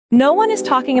No one is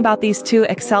talking about these two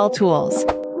Excel tools.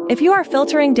 If you are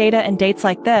filtering data and dates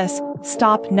like this,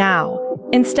 stop now.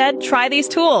 Instead, try these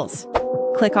tools.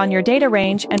 Click on your data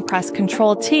range and press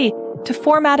Ctrl-T to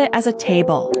format it as a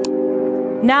table.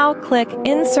 Now click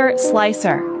Insert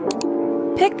Slicer.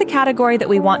 Pick the category that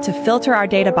we want to filter our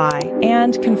data by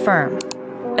and confirm.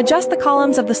 Adjust the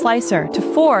columns of the slicer to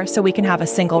 4 so we can have a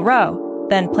single row,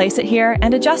 then place it here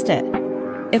and adjust it.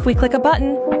 If we click a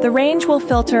button, the range will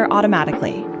filter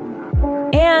automatically.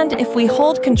 And if we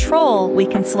hold Control, we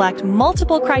can select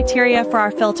multiple criteria for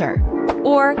our filter.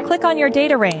 Or click on your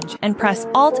data range and press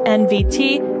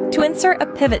Alt-NVT to insert a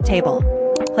pivot table.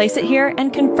 Place it here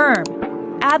and confirm.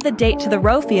 Add the date to the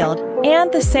row field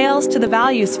and the sales to the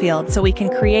values field so we can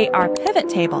create our pivot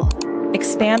table.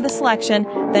 Expand the selection,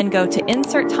 then go to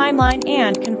Insert Timeline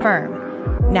and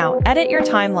confirm. Now edit your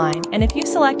timeline, and if you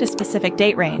select a specific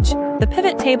date range, the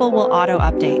pivot table will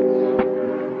auto-update.